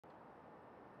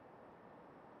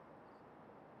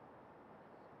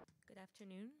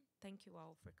afternoon. Thank you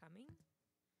all for coming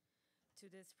to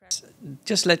this press.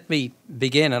 Just let me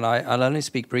begin, and I'll only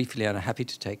speak briefly, and I'm happy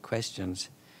to take questions,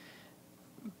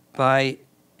 by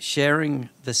sharing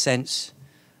the sense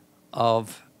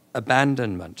of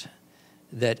abandonment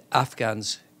that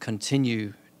Afghans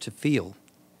continue to feel,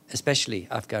 especially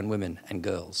Afghan women and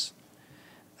girls.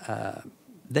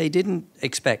 They didn't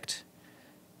expect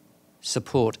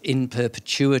support in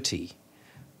perpetuity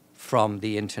from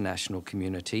the international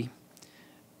community,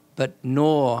 but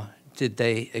nor did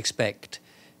they expect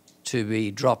to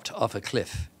be dropped off a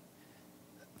cliff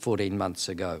 14 months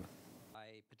ago.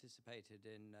 I participated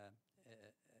in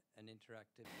an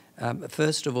interactive...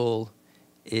 first of all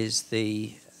is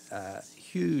the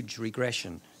huge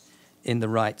regression in the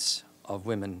rights of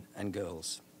women and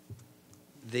girls.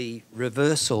 The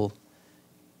reversal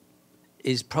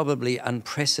is probably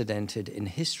unprecedented in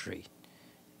history.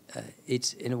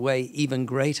 It's in a way even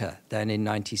greater than in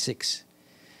 '96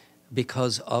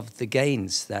 because of the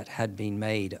gains that had been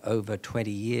made over 20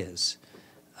 years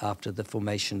after the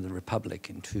formation of the Republic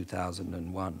in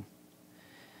 2001.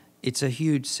 It's a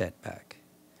huge setback.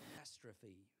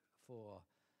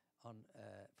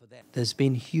 For them. There's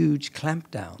been huge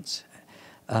clampdowns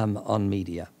on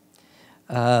media.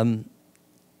 There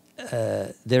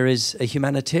is a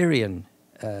humanitarian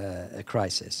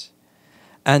crisis,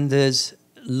 and there's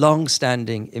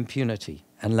long-standing impunity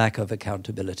and lack of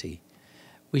accountability.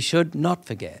 We should not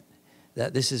forget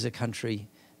that this is a country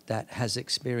that has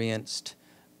experienced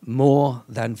more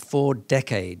than 4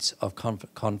 decades of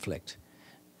conflict,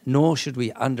 nor should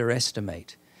we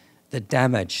underestimate the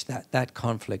damage that that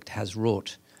conflict has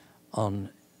wrought on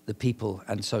the people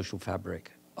and social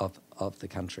fabric of the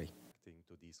country.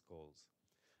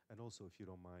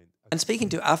 And speaking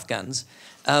to Afghans,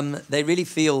 they really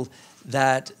feel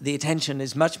that the attention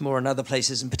is much more in other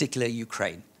places, in particular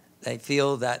Ukraine. They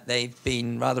feel that they've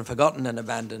been rather forgotten and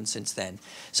abandoned since then.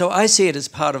 So I see it as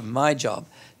part of my job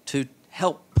to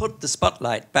help put the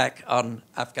spotlight back on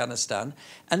Afghanistan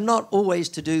and not always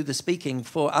to do the speaking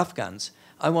for Afghans.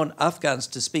 I want Afghans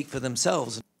to speak for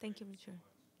themselves. Thank you, Richard.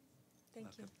 Thank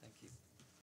you.